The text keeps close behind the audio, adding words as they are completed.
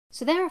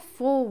So there are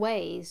 4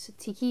 ways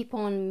to keep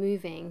on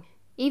moving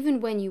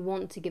even when you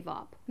want to give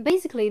up.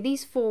 Basically,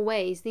 these 4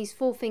 ways, these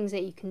 4 things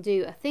that you can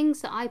do are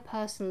things that I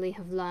personally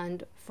have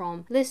learned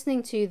from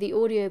listening to the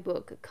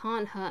audiobook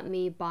Can't Hurt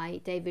Me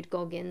by David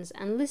Goggins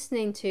and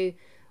listening to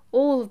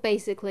all of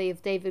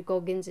David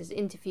Goggins'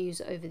 interviews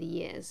over the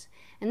years.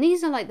 And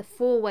these are like the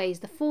 4 ways,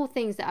 the 4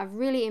 things that have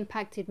really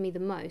impacted me the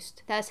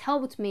most, that has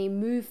helped me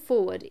move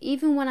forward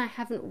even when I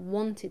haven't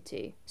wanted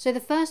to. So the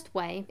first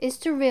way is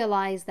to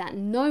realize that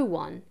no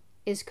one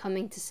is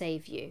coming to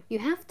save you. You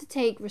have to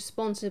take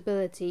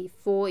responsibility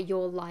for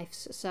your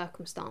life's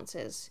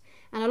circumstances.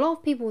 And a lot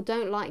of people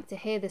don't like to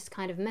hear this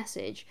kind of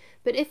message,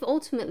 but if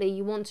ultimately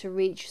you want to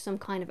reach some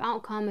kind of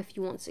outcome, if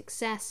you want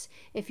success,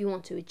 if you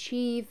want to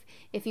achieve,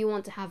 if you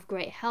want to have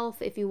great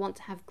health, if you want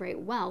to have great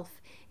wealth,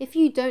 if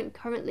you don't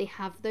currently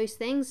have those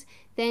things,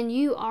 then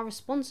you are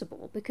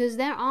responsible, because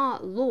there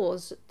are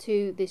laws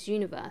to this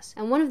universe.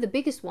 And one of the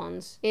biggest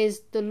ones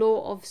is the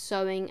law of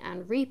sowing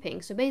and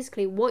reaping. So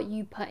basically what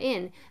you put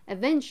in,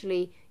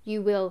 eventually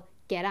you will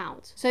get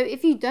out. So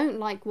if you don't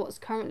like what's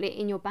currently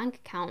in your bank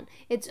account,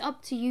 it's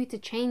up to you to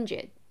change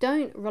it.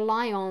 Don't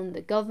rely on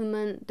the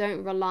government,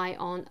 don't rely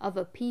on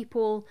other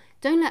people,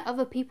 don't let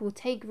other people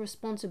take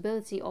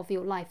responsibility of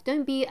your life.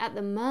 Don't be at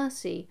the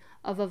mercy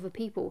of other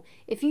people.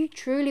 If you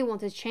truly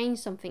want to change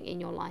something in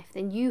your life,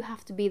 then you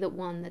have to be the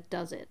one that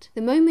does it.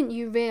 The moment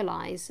you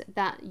realize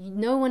that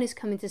no one is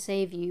coming to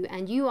save you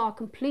and you are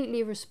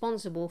completely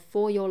responsible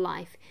for your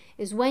life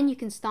is when you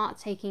can start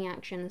taking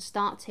action and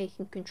start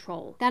taking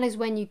control. That is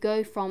when you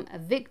go from a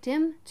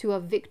victim to a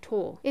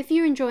victor. If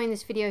you're enjoying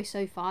this video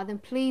so far, then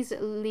please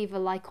leave a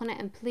like on it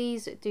and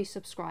please do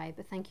subscribe.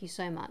 Thank you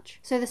so much.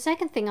 So the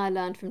second thing I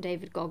learned from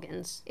David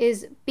Goggins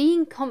is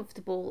being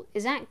comfortable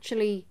is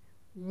actually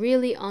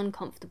really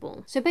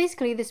uncomfortable. So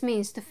basically this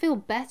means to feel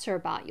better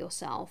about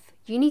yourself,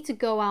 you need to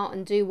go out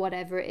and do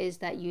whatever it is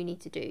that you need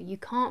to do. You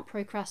can't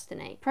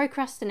procrastinate.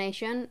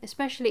 Procrastination,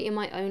 especially in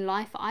my own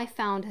life, I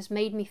found has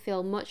made me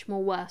feel much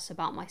more worse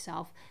about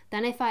myself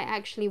than if I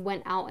actually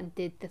went out and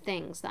did the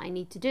things that I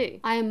need to do.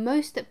 I am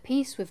most at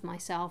peace with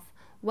myself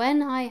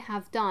when I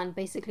have done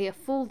basically a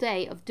full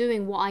day of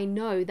doing what I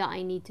know that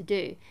I need to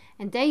do.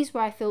 And days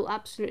where I feel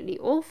absolutely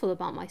awful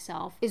about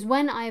myself is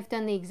when I have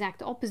done the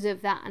exact opposite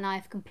of that and I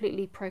have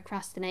completely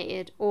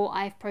procrastinated, or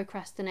I have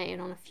procrastinated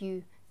on a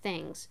few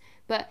things.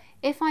 But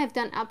if I've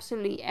done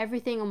absolutely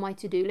everything on my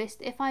to-do list,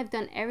 if I've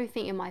done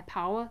everything in my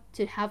power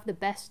to have the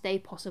best day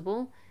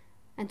possible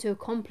and to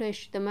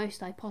accomplish the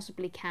most I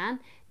possibly can,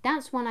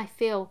 that's when I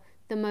feel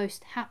the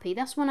most happy.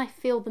 That's when I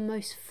feel the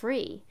most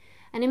free.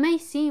 And it may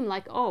seem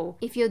like, oh,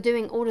 if you're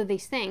doing all of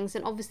these things,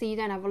 then obviously you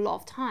don't have a lot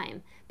of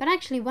time. But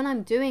actually, when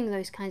I'm doing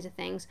those kinds of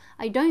things,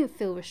 I don't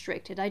feel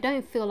restricted. I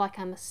don't feel like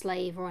I'm a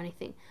slave or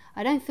anything.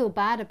 I don't feel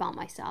bad about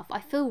myself.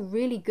 I feel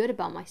really good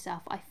about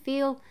myself. I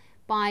feel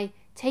by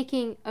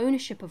taking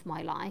ownership of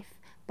my life,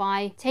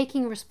 by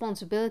taking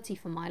responsibility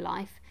for my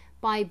life,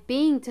 by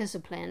being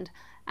disciplined,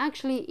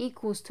 actually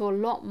equals to a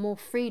lot more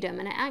freedom,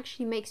 and it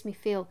actually makes me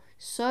feel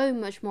so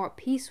much more at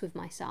peace with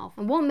myself.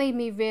 And what made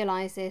me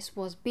realize this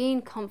was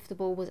being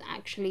comfortable was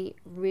actually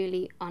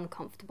really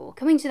uncomfortable.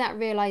 Coming to that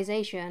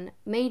realization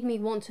made me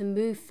want to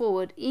move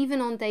forward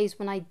even on days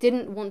when I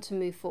didn't want to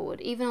move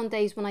forward, even on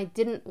days when I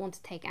didn't want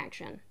to take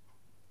action.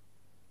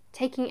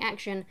 Taking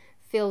action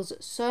feels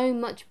so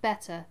much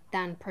better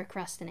than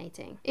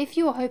procrastinating. If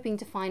you're hoping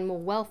to find more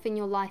wealth in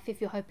your life, if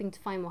you're hoping to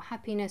find more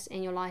happiness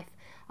in your life,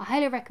 I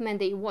highly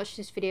recommend that you watch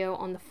this video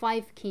on the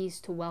 5 keys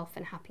to wealth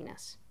and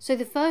happiness. So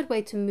the third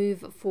way to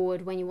move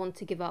forward when you want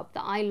to give up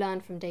that I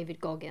learned from David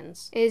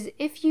Goggins is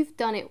if you've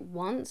done it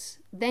once,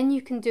 then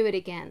you can do it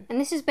again. And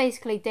this is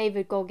basically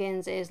David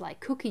Goggins' like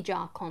cookie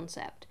jar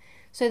concept.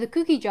 So the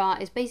cookie jar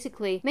is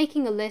basically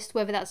making a list,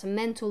 whether that's a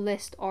mental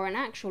list or an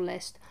actual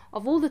list,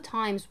 of all the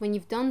times when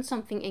you've done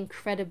something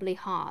incredibly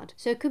hard.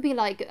 So it could be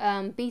like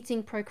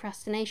beating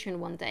procrastination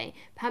one day.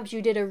 Perhaps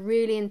you did a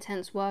really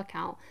intense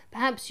workout.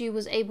 Perhaps you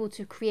was able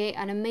to create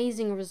an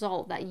amazing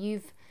result that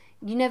you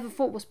never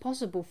thought was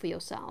possible for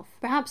yourself.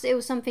 Perhaps it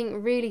was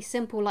something really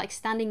simple like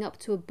standing up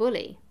to a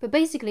bully. But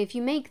basically, if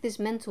you make this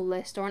mental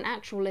list or an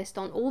actual list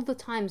on all the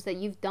times that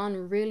you've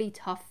done really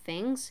tough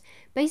things,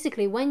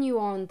 basically when you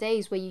are on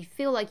days where you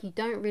feel like you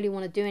don't really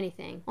want to do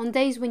anything, on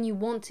days when you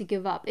want to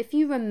give up, if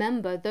you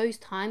remember those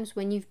times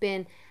when you've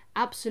been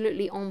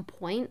absolutely on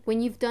point, when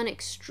you've done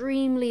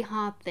extremely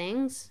hard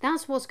things,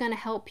 that's what's going to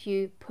help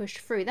you push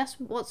through. That's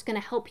what's going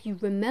to help you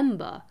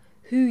remember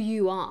who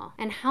you are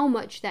and how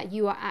much that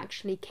you are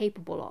actually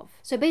capable of.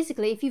 So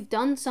basically, if you've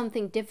done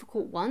something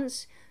difficult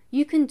once,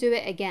 you can do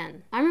it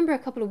again. I remember a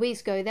couple of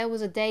weeks ago, there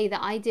was a day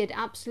that I did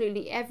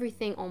absolutely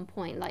everything on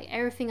point. Like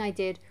everything I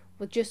did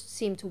would just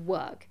seem to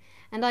work.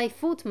 And I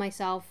thought to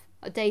myself,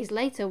 days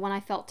later when I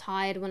felt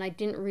tired, when I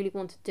didn't really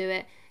want to do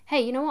it, hey,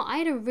 you know what, I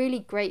had a really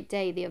great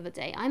day the other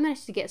day. I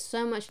managed to get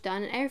so much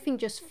done and everything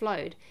just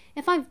flowed.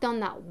 If I've done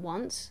that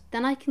once,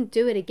 then I can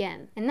do it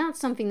again. And that's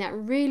something that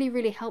really,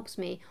 really helps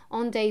me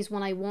on days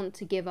when I want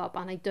to give up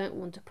and I don't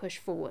want to push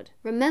forward.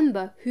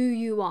 Remember who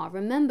you are.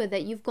 Remember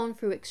that you've gone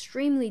through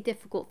extremely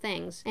difficult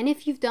things. And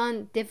if you've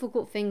done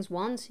difficult things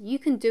once, you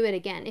can do it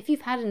again. If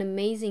you've had an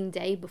amazing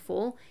day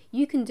before,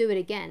 you can do it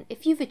again.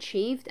 If you've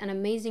achieved an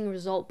amazing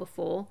result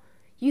before,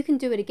 you can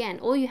do it again.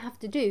 All you have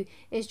to do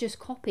is just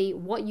copy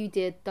what you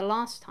did the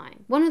last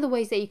time. One of the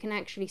ways that you can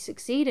actually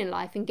succeed in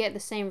life and get the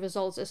same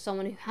results as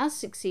someone who has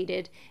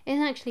succeeded is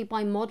actually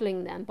by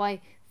modeling them,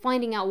 by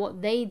finding out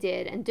what they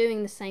did and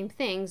doing the same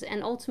things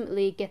and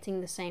ultimately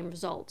getting the same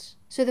results.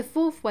 So the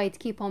fourth way to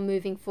keep on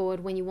moving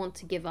forward when you want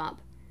to give up,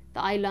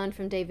 that I learned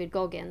from David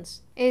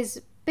Goggins,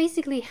 is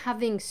basically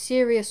having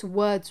serious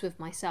words with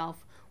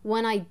myself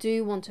when I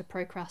do want to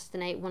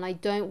procrastinate, when I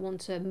don't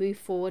want to move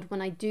forward,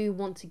 when I do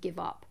want to give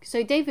up.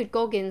 So David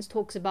Goggins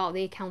talks about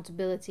the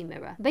accountability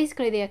mirror.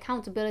 Basically, the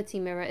accountability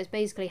mirror is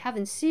basically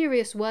having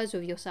serious words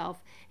with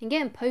yourself and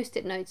getting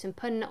post-it notes and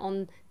putting it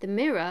on the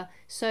mirror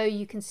so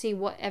you can see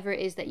whatever it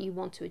is that you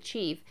want to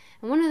achieve.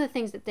 And one of the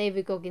things that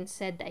David Goggins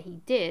said that he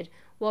did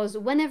was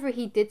whenever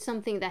he did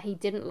something that he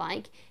didn't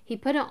like, he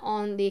put it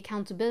on the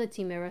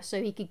accountability mirror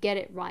so he could get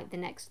it right the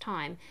next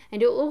time.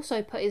 And he'll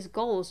also put his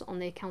goals on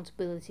the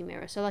accountability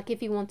mirror. So like if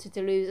he wanted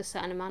to lose a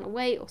certain amount of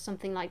weight or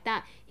something like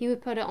that, he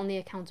would put it on the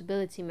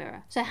accountability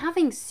mirror. So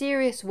having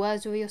serious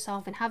words with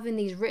yourself and having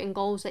these written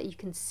goals that you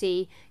can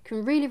see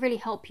can really, really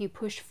help you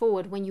push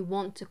forward when you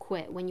want to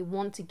quit, when you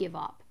want to give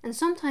up. And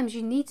sometimes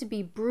you need to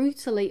be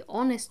brutally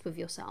honest with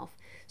yourself.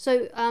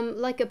 So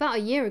like about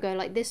a year ago,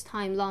 like this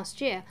time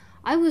last year,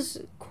 I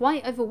was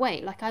quite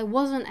overweight. Like I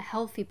wasn't a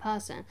healthy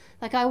person.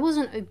 Like I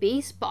wasn't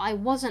obese, but I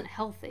wasn't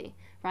healthy,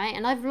 right?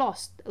 And I've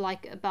lost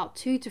like about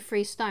 2 to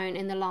 3 stone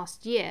in the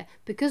last year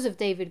because of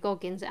David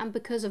Goggins and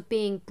because of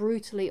being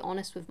brutally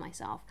honest with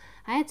myself.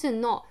 I had to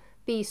not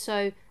be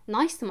so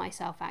nice to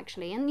myself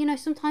actually. And you know,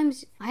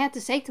 sometimes I had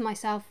to say to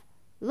myself,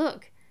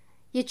 look,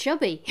 you're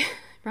chubby,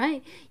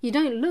 right? You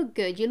don't look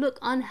good. You look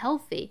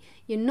unhealthy.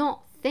 You're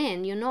not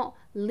thin. You're not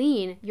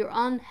lean. You're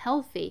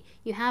unhealthy.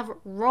 You have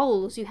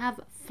rolls. You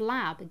have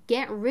flab.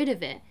 Get rid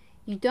of it.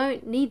 You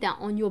don't need that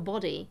on your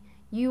body.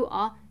 You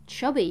are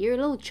chubby. You're a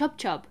little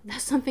chub.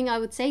 That's something I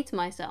would say to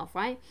myself,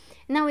 right?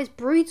 Now it's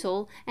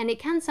brutal and it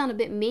can sound a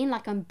bit mean,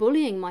 like I'm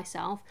bullying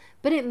myself,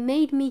 but it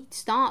made me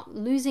start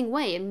losing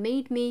weight. It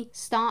made me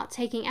start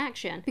taking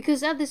action.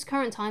 Because at this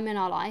current time in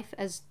our life,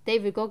 as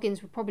David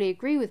Goggins would probably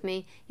agree with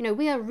me, you know,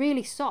 we are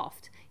really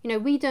soft. You know,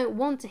 we don't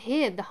want to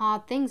hear the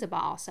hard things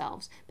about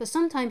ourselves, but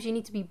sometimes you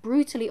need to be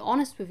brutally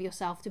honest with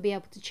yourself to be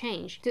able to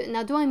change.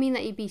 Now, do I mean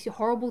that you be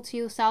horrible to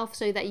yourself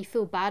so that you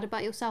feel bad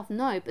about yourself?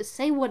 No, but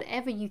say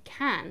whatever you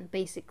can,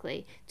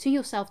 basically, to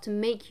yourself to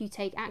make you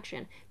take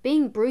action.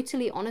 Being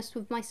brutally honest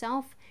with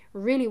myself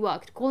really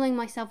worked. Calling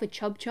myself a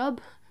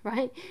chub,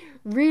 right,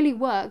 really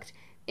worked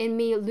in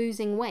me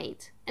losing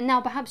weight. And now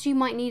perhaps you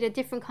might need a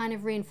different kind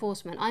of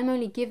reinforcement. I'm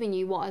only giving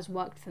you what has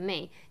worked for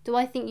me. Do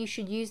I think you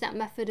should use that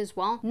method as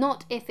well?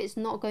 Not if it's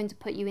not going to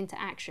put you into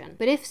action.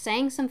 But if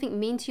saying something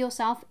mean to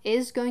yourself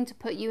is going to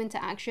put you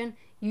into action,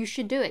 you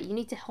should do it. You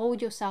need to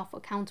hold yourself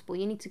accountable.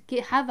 You need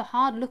to have a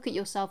hard look at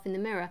yourself in the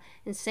mirror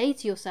and say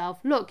to yourself,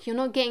 look, you're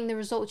not getting the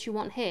results you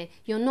want here.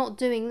 You're not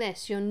doing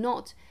this. You're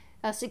not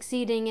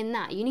succeeding in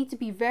that. You need to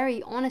be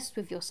very honest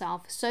with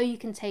yourself so you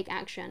can take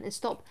action and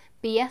stop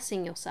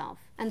BSing yourself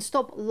and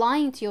stop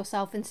lying to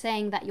yourself and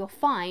saying that you're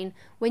fine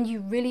when you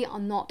really are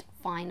not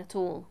fine at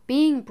all.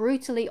 Being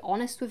brutally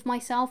honest with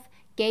myself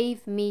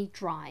gave me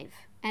drive.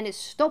 And it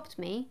stopped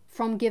me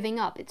from giving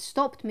up. It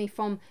stopped me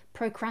from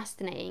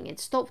procrastinating.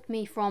 It stopped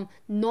me from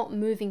not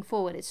moving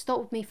forward. It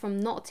stopped me from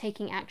not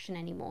taking action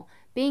anymore.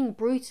 Being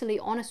brutally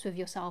honest with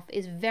yourself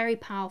is very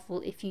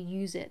powerful if you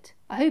use it.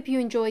 I hope you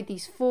enjoyed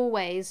these 4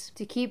 ways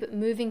to keep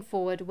moving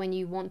forward when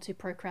you want to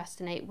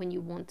procrastinate, when you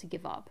want to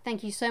give up.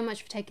 Thank you so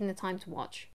much for taking the time to watch.